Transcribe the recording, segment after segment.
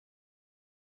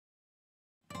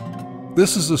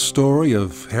This is the story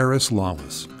of Harris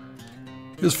Lawless.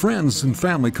 His friends and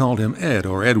family called him Ed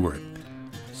or Edward,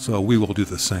 so we will do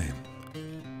the same.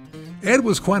 Ed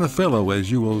was quite a fellow, as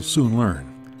you will soon learn.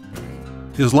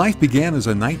 His life began as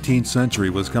the 19th century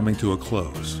was coming to a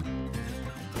close.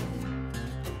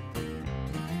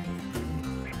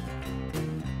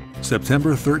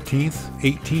 September 13th,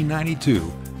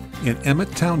 1892, in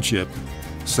Emmett Township,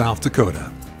 South Dakota.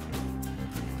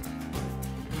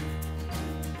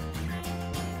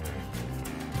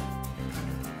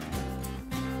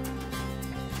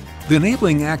 The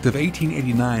Enabling Act of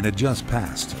 1889 had just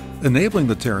passed, enabling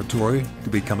the territory to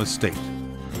become a state.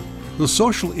 The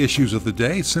social issues of the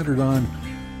day centered on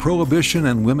prohibition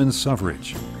and women's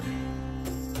suffrage.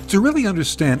 To really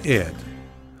understand Ed,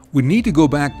 we need to go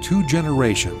back 2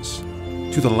 generations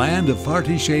to the land of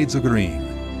 40 Shades of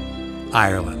Green,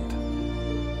 Ireland.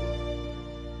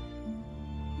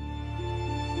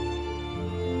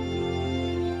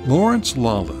 Lawrence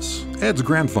Lawless, Ed's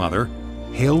grandfather,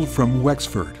 hailed from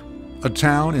Wexford, a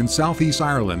town in southeast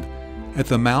Ireland at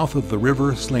the mouth of the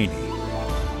River Slaney.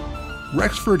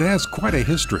 Wexford has quite a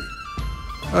history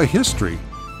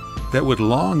that would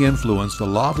long influence the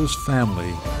Lawless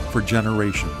family for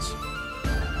generations.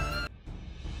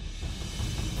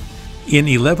 In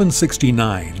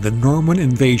 1169, the Norman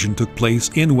invasion took place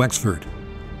in Wexford.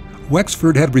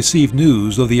 Wexford had received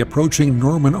news of the approaching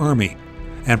Norman army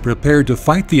and prepared to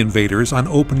fight the invaders on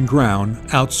open ground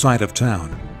outside of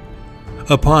town.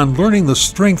 Upon learning the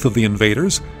strength of the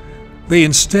invaders, they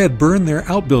instead burned their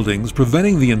outbuildings,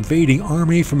 preventing the invading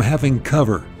army from having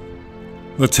cover.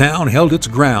 The town held its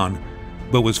ground,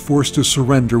 but was forced to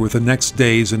surrender with the next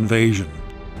day's invasion.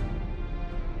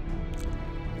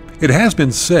 It has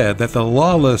been said that the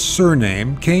Lawless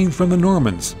surname came from the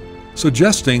Normans,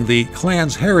 suggesting the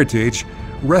clan's heritage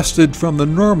rested from the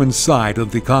Norman side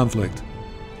of the conflict.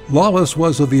 Lawless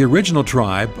was of the original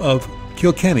tribe of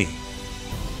Kilkenny.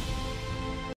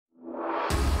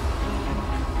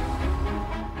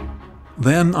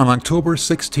 Then, on October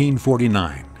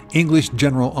 1649, English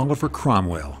General Oliver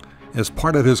Cromwell, as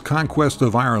part of his conquest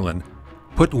of Ireland,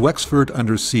 put Wexford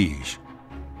under siege.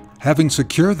 Having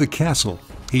secured the castle,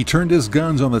 he turned his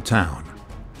guns on the town.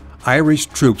 Irish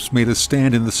troops made a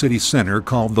stand in the city center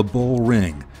called the Bull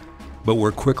Ring, but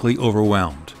were quickly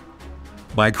overwhelmed.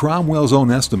 By Cromwell's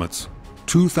own estimates,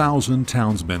 2,000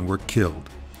 townsmen were killed.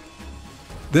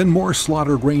 Then more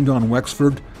slaughter reigned on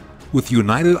Wexford with the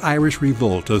United Irish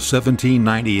Revolt of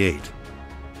 1798,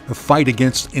 a fight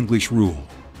against English rule.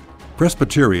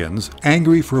 Presbyterians,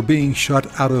 angry for being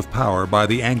shut out of power by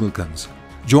the Anglicans,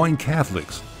 joined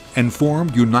Catholics and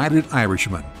formed United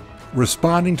Irishmen.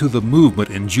 Responding to the movement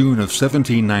in June of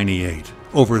 1798,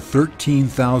 over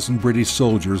 13,000 British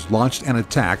soldiers launched an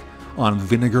attack on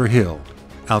Vinegar Hill,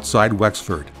 outside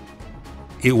Wexford.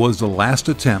 It was the last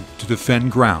attempt to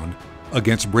defend ground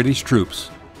against British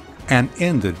troops and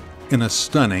ended in a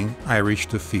stunning Irish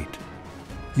defeat.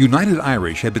 United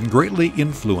Irish had been greatly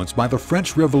influenced by the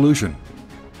French Revolution.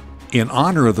 In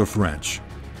honor of the French,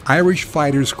 Irish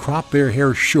fighters cropped their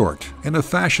hair short in a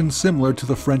fashion similar to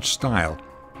the French style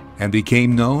and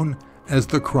became known as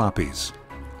the Croppies.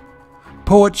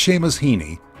 Poet Seamus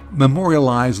Heaney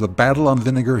memorialized the battle on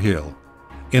Vinegar Hill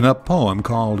in a poem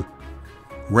called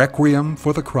Requiem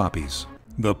for the Croppies.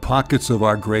 The pockets of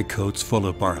our gray coats full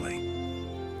of barley.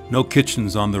 No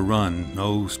kitchens on the run,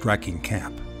 no striking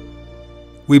camp.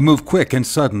 We move quick and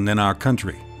sudden in our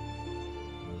country.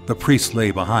 The priests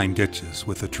lay behind ditches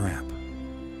with the tramp.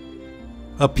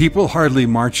 A people hardly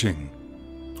marching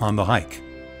on the hike.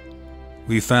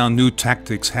 We found new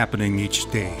tactics happening each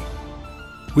day.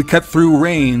 We cut through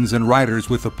reins and riders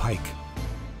with the pike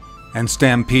and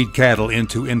stampede cattle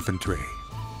into infantry.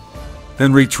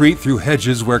 Then retreat through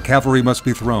hedges where cavalry must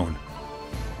be thrown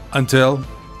until,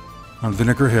 on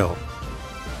Vinegar Hill,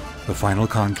 the final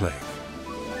conclave.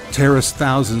 Terraced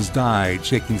thousands died,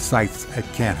 shaking scythes at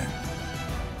cannon.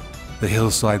 The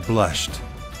hillside blushed,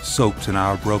 soaked in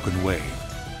our broken wave.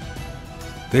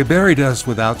 They buried us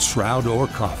without shroud or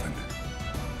coffin.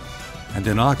 And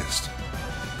in August,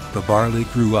 the barley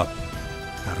grew up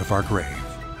out of our grave.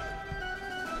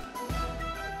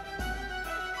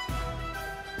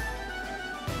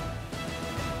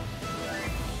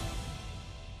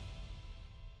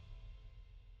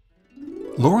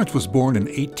 Lawrence was born in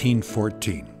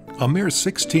 1814, a mere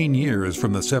 16 years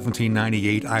from the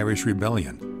 1798 Irish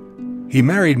Rebellion. He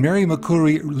married Mary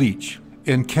McCurry Leach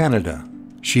in Canada.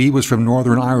 She was from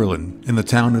Northern Ireland in the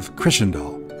town of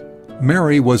Christendal.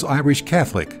 Mary was Irish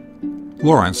Catholic.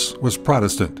 Lawrence was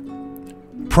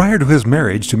Protestant. Prior to his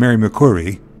marriage to Mary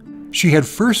McCurry, she had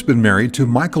first been married to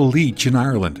Michael Leach in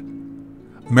Ireland.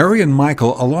 Mary and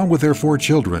Michael, along with their 4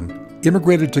 children,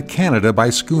 immigrated to Canada by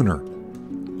schooner,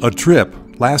 a trip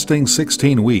lasting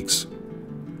 16 weeks.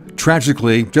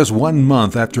 Tragically, just 1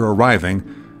 month after arriving,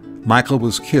 Michael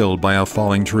was killed by a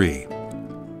falling tree.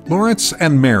 Lawrence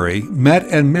and Mary met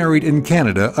and married in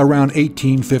Canada around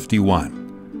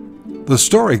 1851. The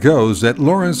story goes that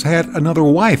Lawrence had another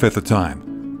wife at the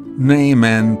time, name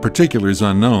and particulars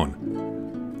unknown.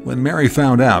 When Mary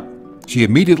found out, she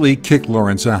immediately kicked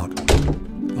Lawrence out,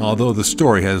 although the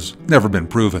story has never been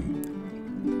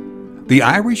proven. The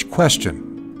Irish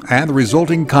question and the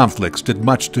resulting conflicts did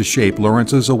much to shape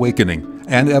Lawrence's awakening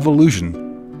and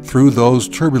evolution through those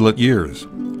turbulent years.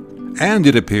 And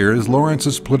it appears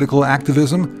Lawrence's political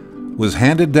activism was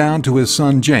handed down to his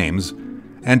son James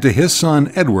and to his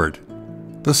son Edward,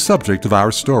 the subject of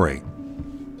our story.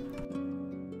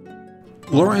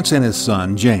 Lawrence and his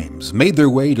son James made their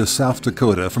way to South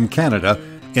Dakota from Canada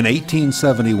in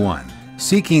 1871,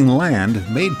 seeking land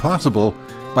made possible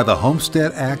by the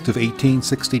Homestead Act of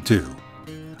 1862.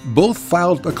 Both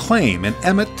filed a claim in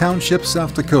Emmett Township,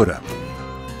 South Dakota.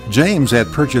 James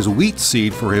had purchased wheat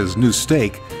seed for his new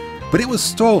stake, but it was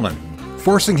stolen,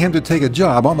 forcing him to take a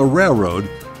job on the railroad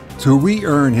to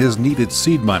re-earn his needed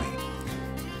seed money.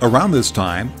 Around this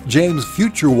time, James'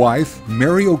 future wife,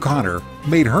 Mary O'Connor,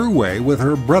 made her way with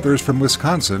her brothers from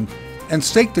Wisconsin and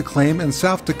staked a claim in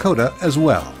South Dakota as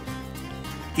well.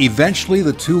 Eventually,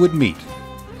 the two would meet.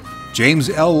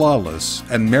 James L. Lawless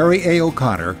and Mary A.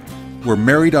 O'Connor were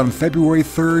married on February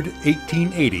 3,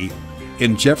 1880,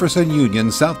 in Jefferson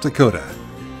Union, South Dakota.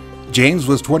 James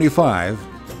was 25,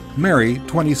 Mary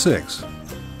 26.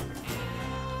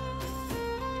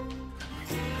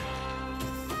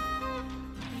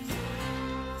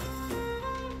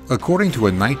 According to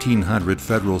a 1900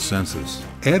 federal census,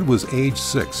 Ed was age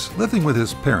 6, living with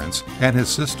his parents and his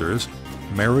sisters,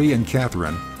 Mary and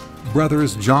Catherine,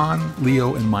 brothers John,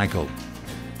 Leo, and Michael.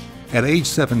 At age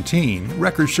 17,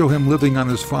 records show him living on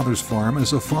his father's farm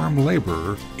as a farm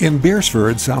laborer in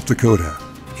Beersford, South Dakota.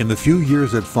 In the few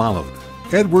years that followed,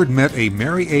 Edward met a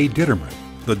Mary A. Ditterman,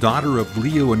 the daughter of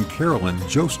Leo and Carolyn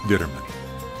Jost Ditterman.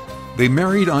 They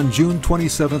married on June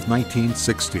 27,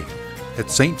 1916. At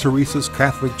St. Teresa's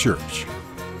Catholic Church.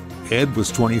 Ed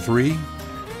was 23,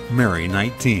 Mary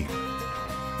 19.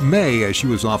 May, as she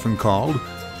was often called,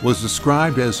 was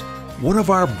described as one of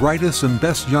our brightest and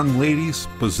best young ladies,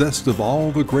 possessed of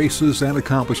all the graces and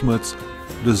accomplishments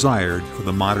desired for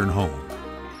the modern home.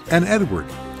 And Edward,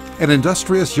 an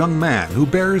industrious young man who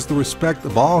bears the respect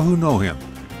of all who know him.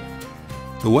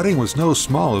 The wedding was no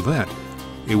small event.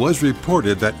 It was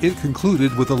reported that it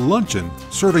concluded with a luncheon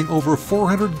serving over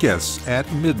 400 guests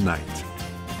at midnight.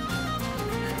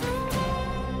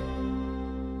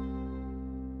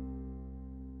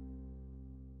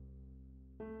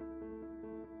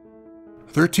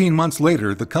 "13 months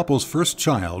later, the couple's first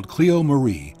child, Cleo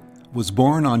Marie, was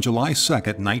born on July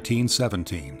 2,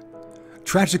 1917.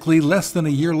 Tragically, less than a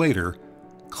year later,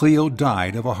 Cleo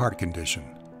died of a heart condition.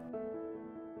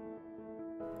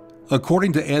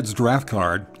 According to Ed's draft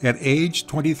card, at age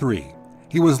 23,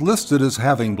 he was listed as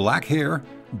having black hair,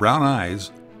 brown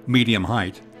eyes, medium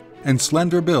height, and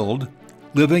slender build,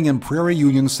 living in Prairie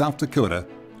Union, South Dakota,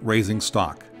 raising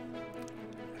stock.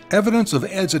 Evidence of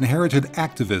Ed's inherited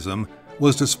activism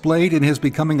was displayed in his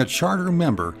becoming a charter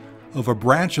member of a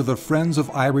branch of the Friends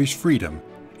of Irish Freedom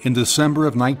in December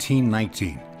of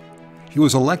 1919. He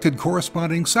was elected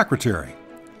corresponding secretary.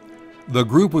 The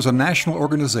group was a national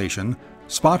organization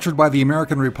sponsored by the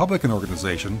American Republican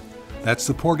Organization that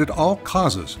supported all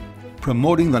causes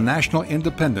promoting the national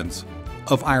independence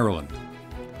of Ireland.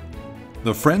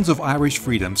 The Friends of Irish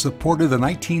Freedom supported the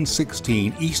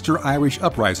 1916 Easter Irish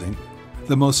Uprising,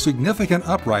 the most significant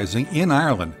uprising in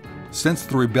Ireland since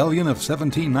the Rebellion of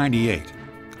 1798,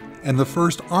 and the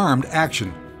first armed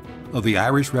action of the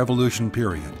Irish Revolution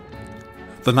period.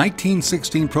 The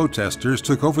 1916 protesters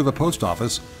took over the post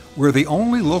office, where the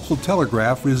only local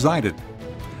telegraph resided.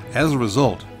 As a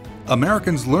result,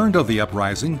 Americans learned of the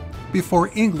uprising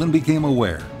before England became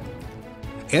aware.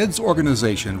 Ed's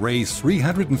organization raised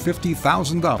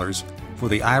 $350,000 for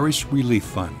the Irish Relief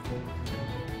Fund.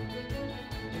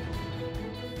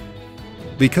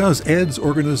 Because Ed's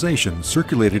organization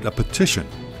circulated a petition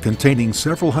containing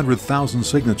several 100,000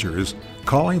 signatures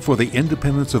calling for the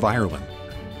independence of Ireland,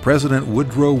 President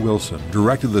Woodrow Wilson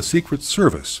directed the Secret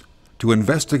Service to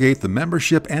investigate the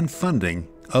membership and funding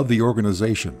of the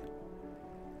organization.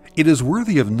 It is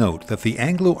worthy of note that the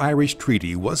Anglo-Irish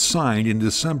Treaty was signed in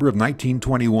December of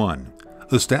 1921,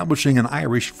 establishing an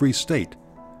Irish Free State.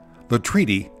 The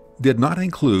treaty did not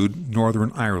include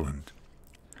Northern Ireland.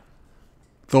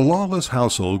 The Lawless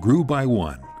household grew by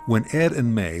one, when Ed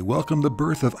and May welcomed the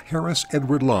birth of Harris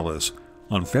Edward Lawless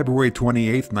on February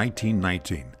 28,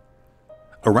 1919.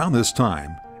 Around this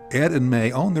time, Ed and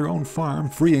May owned their own farm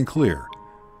free and clear,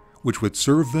 which would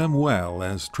serve them well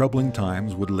as troubling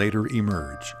times would later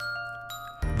emerge.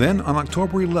 Then, on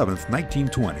October 11,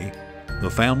 1920, the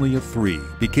family of 3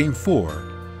 became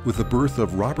 4 with the birth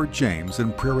of Robert James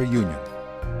in Prairie Union,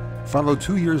 followed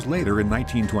 2 years later in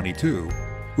 1922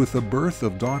 with the birth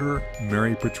of daughter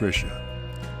Mary Patricia.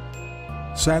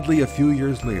 Sadly, a few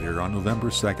years later, on November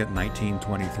 2,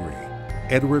 1923,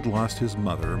 Edward lost his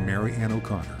mother, Mary Ann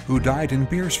O'Connor, who died in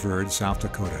Beersford, South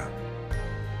Dakota.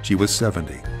 She was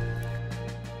 70.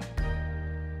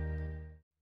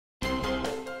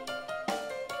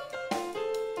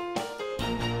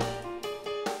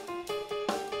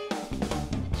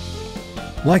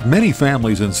 Like many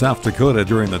families in South Dakota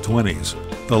during the 20s,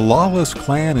 the Lawless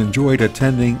clan enjoyed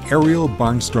attending aerial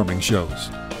barnstorming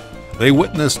shows. They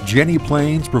witnessed Jenny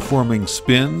planes performing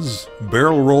spins,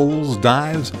 barrel rolls,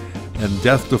 dives, and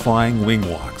death-defying wing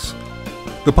walks.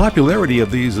 The popularity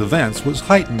of these events was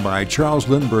heightened by Charles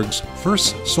Lindbergh's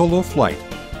first solo flight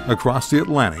across the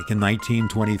Atlantic in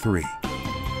 1923.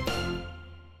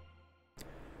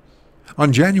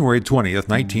 On January 20th,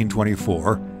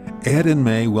 1924, Ed and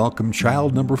May welcomed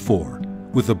child number 4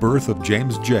 with the birth of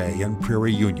James J. in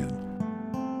Prairie Union.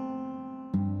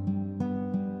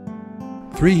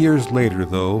 3 years later,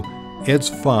 though, Ed's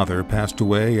father passed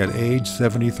away at age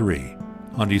 73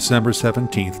 on December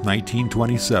 17,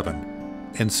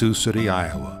 1927, in Sioux City,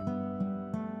 Iowa.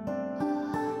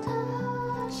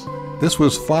 This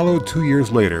was followed 2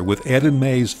 years later with Ed and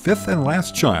May's 5th and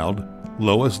last child,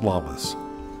 Lois Lawless.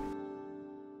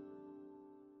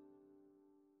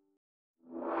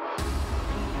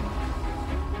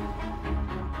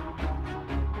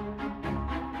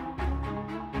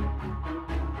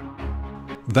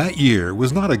 That year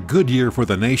was not a good year for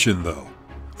the nation, though,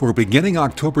 for beginning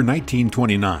October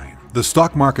 1929, the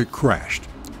stock market crashed.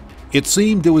 It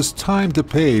seemed it was time to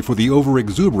pay for the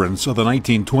overexuberance of the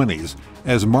 1920s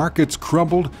as markets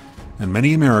crumbled and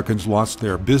many Americans lost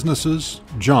their businesses,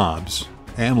 jobs,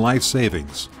 and life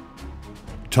savings.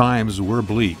 Times were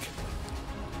bleak.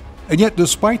 And yet,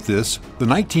 despite this, the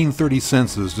 1930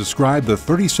 census described the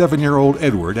 37-year-old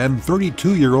Edward and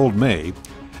 32-year-old May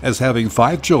as having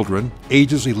 5 children,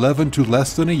 ages 11 to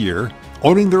less than a year,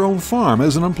 owning their own farm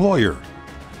as an employer.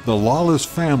 The Lawless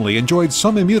family enjoyed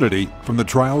some immunity from the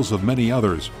trials of many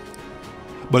others.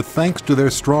 But thanks to their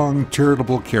strong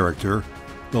charitable character,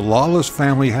 the Lawless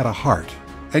family had a heart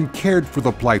and cared for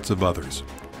the plights of others.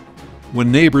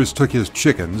 When neighbors took his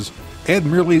chickens, Ed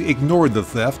merely ignored the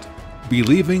theft,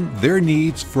 believing their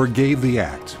needs forgave the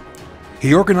act.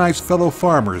 He organized fellow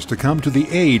farmers to come to the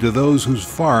aid of those whose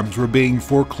farms were being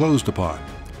foreclosed upon.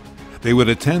 They would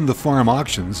attend the farm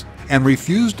auctions and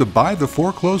refuse to buy the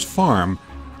foreclosed farm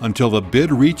until the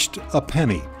bid reached a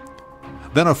penny.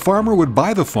 Then a farmer would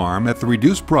buy the farm at the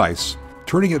reduced price,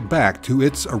 turning it back to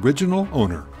its original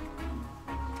owner.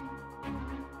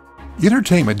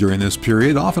 Entertainment during this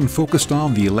period often focused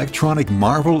on the electronic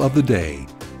marvel of the day,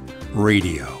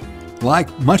 radio.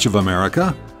 Like much of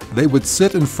America, they would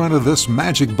sit in front of this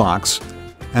magic box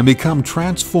and become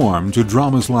transformed to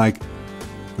dramas like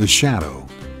The Shadow.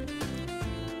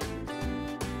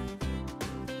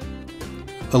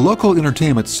 A local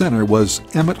entertainment center was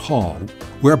Emmett Hall,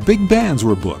 where big bands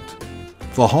were booked.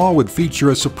 The hall would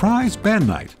feature a surprise band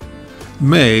night.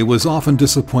 May was often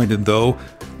disappointed, though,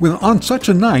 when on such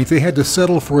a night they had to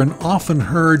settle for an often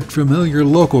heard familiar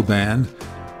local band,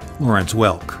 Lawrence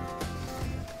Welk.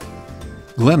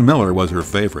 Glenn Miller was her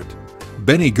favorite.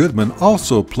 Benny Goodman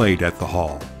also played at the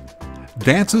hall.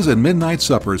 Dances and midnight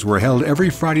suppers were held every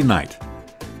Friday night.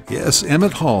 Yes,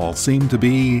 Emmett Hall seemed to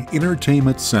be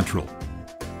entertainment central.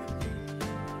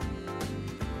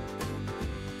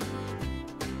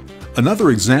 Another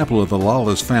example of the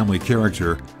Lawless family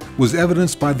character was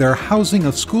evidenced by their housing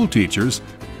of school teachers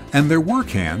and their work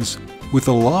hands, with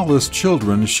the Lawless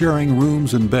children sharing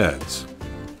rooms and beds.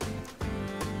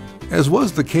 As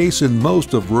was the case in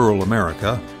most of rural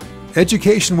America,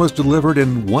 education was delivered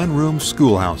in one-room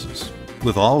schoolhouses,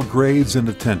 with all grades in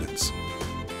attendance.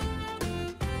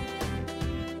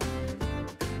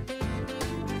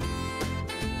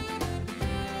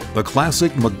 The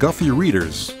classic McGuffey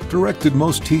readers directed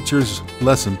most teachers'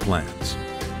 lesson plans.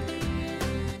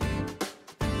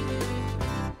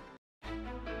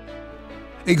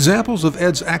 Examples of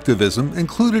Ed's activism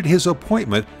included his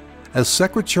appointment as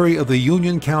secretary of the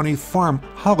Union County Farm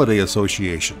Holiday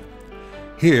Association.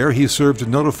 Here he served to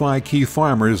notify key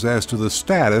farmers as to the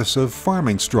status of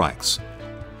farming strikes.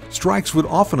 Strikes would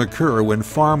often occur when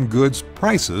farm goods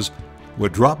prices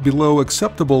would drop below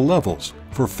acceptable levels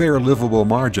for fair livable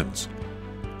margins.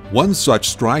 One such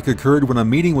strike occurred when a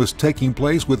meeting was taking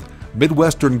place with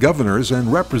Midwestern governors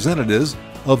and representatives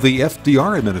of the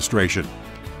FDR administration.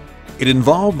 It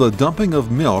involved the dumping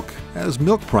of milk, as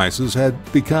milk prices had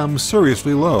become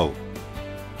seriously low.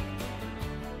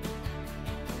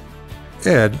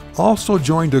 Ed also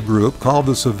joined a group called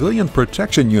the Civilian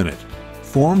Protection Unit,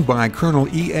 formed by Colonel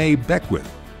E.A. Beckwith,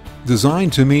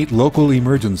 designed to meet local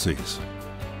emergencies.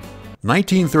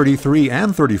 1933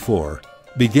 and 34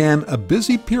 began a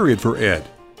busy period for Ed.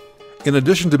 In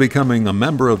addition to becoming a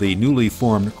member of the newly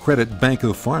formed Credit Bank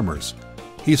of Farmers,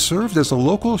 he served as a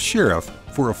local sheriff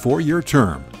for a 4-year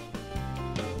term.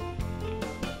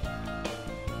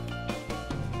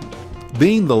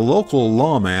 Being the local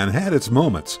lawman had its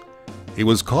moments. He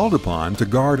was called upon to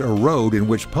guard a road in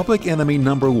which public enemy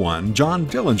number 1, John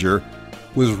Dillinger,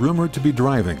 was rumored to be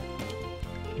driving.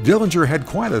 Dillinger had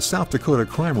quite a South Dakota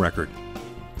crime record.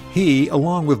 He,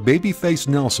 along with Babyface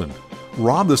Nelson,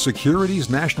 robbed the Securities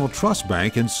National Trust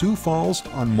Bank in Sioux Falls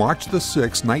on March 6,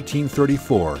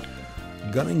 1934,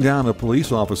 gunning down a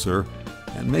police officer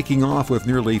and making off with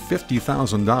nearly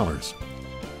 $50,000.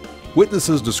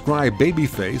 Witnesses describe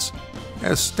Babyface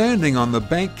as standing on the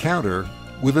bank counter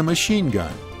with a machine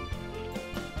gun.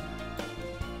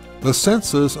 The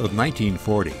census of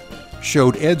 1940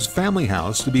 showed Ed's family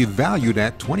house to be valued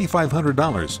at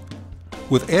 $2,500,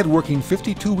 with Ed working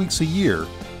 52 weeks a year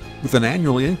with an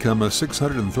annual income of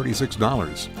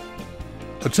 $636.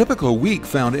 A typical week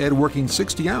found Ed working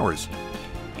 60 hours.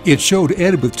 It showed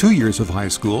Ed with 2 years of high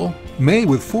school, May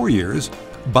with 4 years,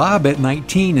 Bob at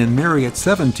 19 and Mary at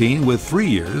 17 with 3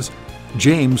 years,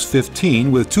 James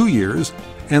 15 with 2 years,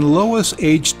 and Lois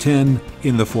age 10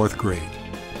 in the 4th grade.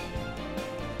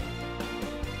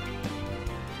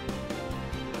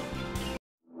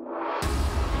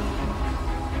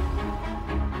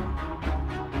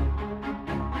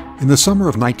 In the summer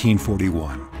of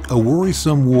 1941, a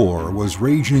worrisome war was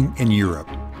raging in Europe.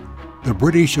 The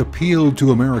British appealed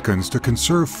to Americans to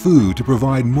conserve food to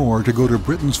provide more to go to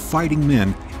Britain's fighting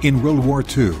men in World War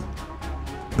II.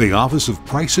 The Office of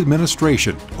Price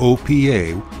Administration,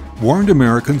 OPA, warned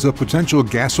Americans of potential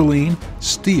gasoline,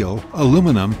 steel,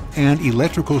 aluminum, and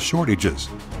electrical shortages.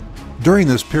 During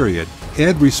this period,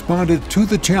 Ed responded to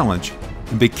the challenge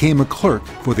and became a clerk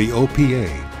for the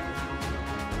OPA.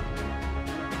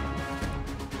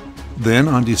 Then,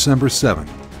 on December 7,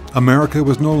 America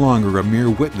was no longer a mere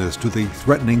witness to the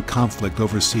threatening conflict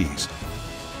overseas.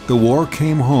 The war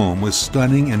came home with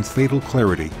stunning and fatal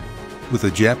clarity with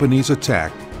the Japanese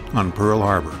attack on Pearl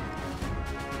Harbor.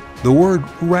 The word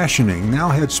rationing now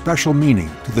had special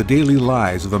meaning to the daily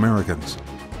lives of Americans.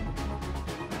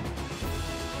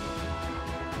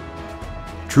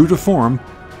 True to form,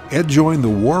 Ed joined the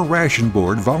War Ration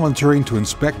Board, volunteering to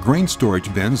inspect grain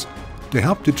storage bins to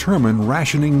help determine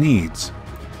rationing needs.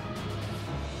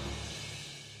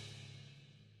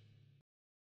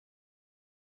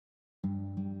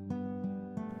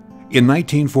 In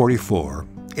 1944,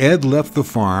 Ed left the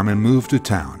farm and moved to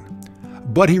town,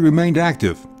 but he remained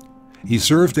active. He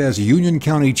served as Union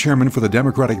County Chairman for the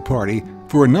Democratic Party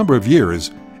for a number of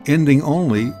years, ending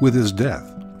only with his death.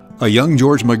 A young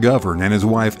George McGovern and his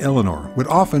wife Eleanor would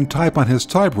often type on his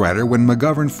typewriter when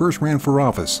McGovern first ran for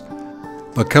office.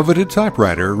 The coveted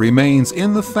typewriter remains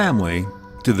in the family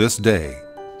to this day.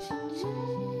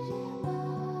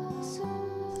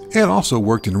 Ed also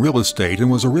worked in real estate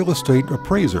and was a real estate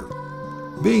appraiser.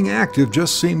 Being active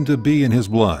just seemed to be in his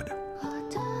blood.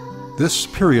 This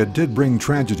period did bring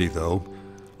tragedy, though.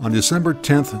 On December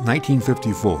 10,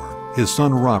 1954, his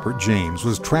son Robert James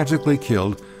was tragically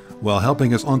killed while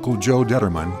helping his uncle Joe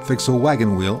Detterman fix a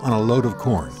wagon wheel on a load of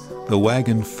corn. The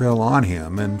wagon fell on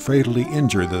him and fatally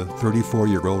injured the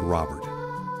 34-year-old Robert.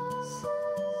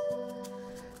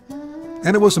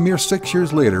 And it was a mere 6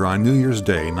 years later, on New Year's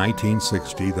Day,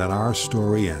 1960, that our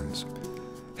story ends.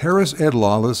 Harris Ed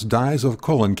Lawless dies of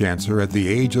colon cancer at the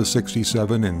age of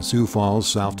 67 in Sioux Falls,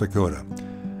 South Dakota.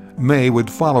 May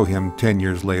would follow him 10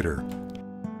 years later.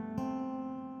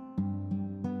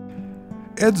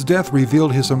 Ed's death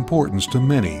revealed his importance to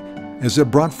many, as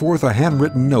it brought forth a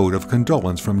handwritten note of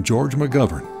condolence from George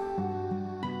McGovern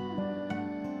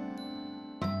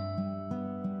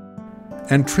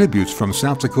and tributes from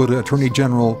South Dakota Attorney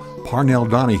General Parnell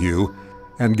Donahue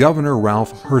and Governor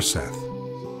Ralph Herseth.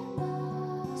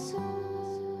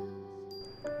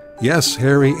 Yes,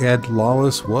 Harry Ed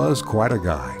Lawless was quite a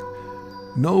guy.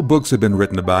 No books have been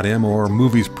written about him or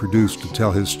movies produced to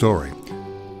tell his story,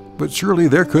 but surely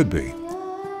there could be.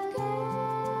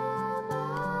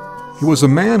 He was a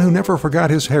man who never forgot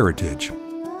his heritage.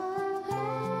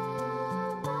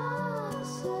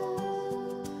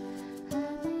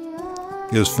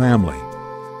 his family.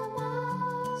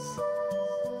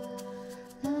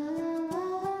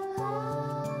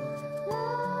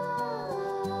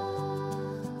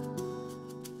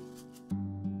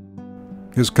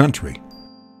 His country.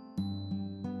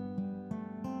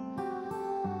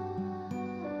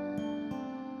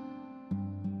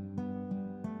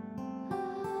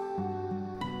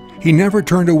 He never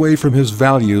turned away from his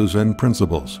values and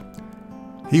principles.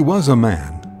 He was a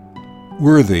man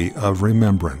worthy of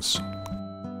remembrance.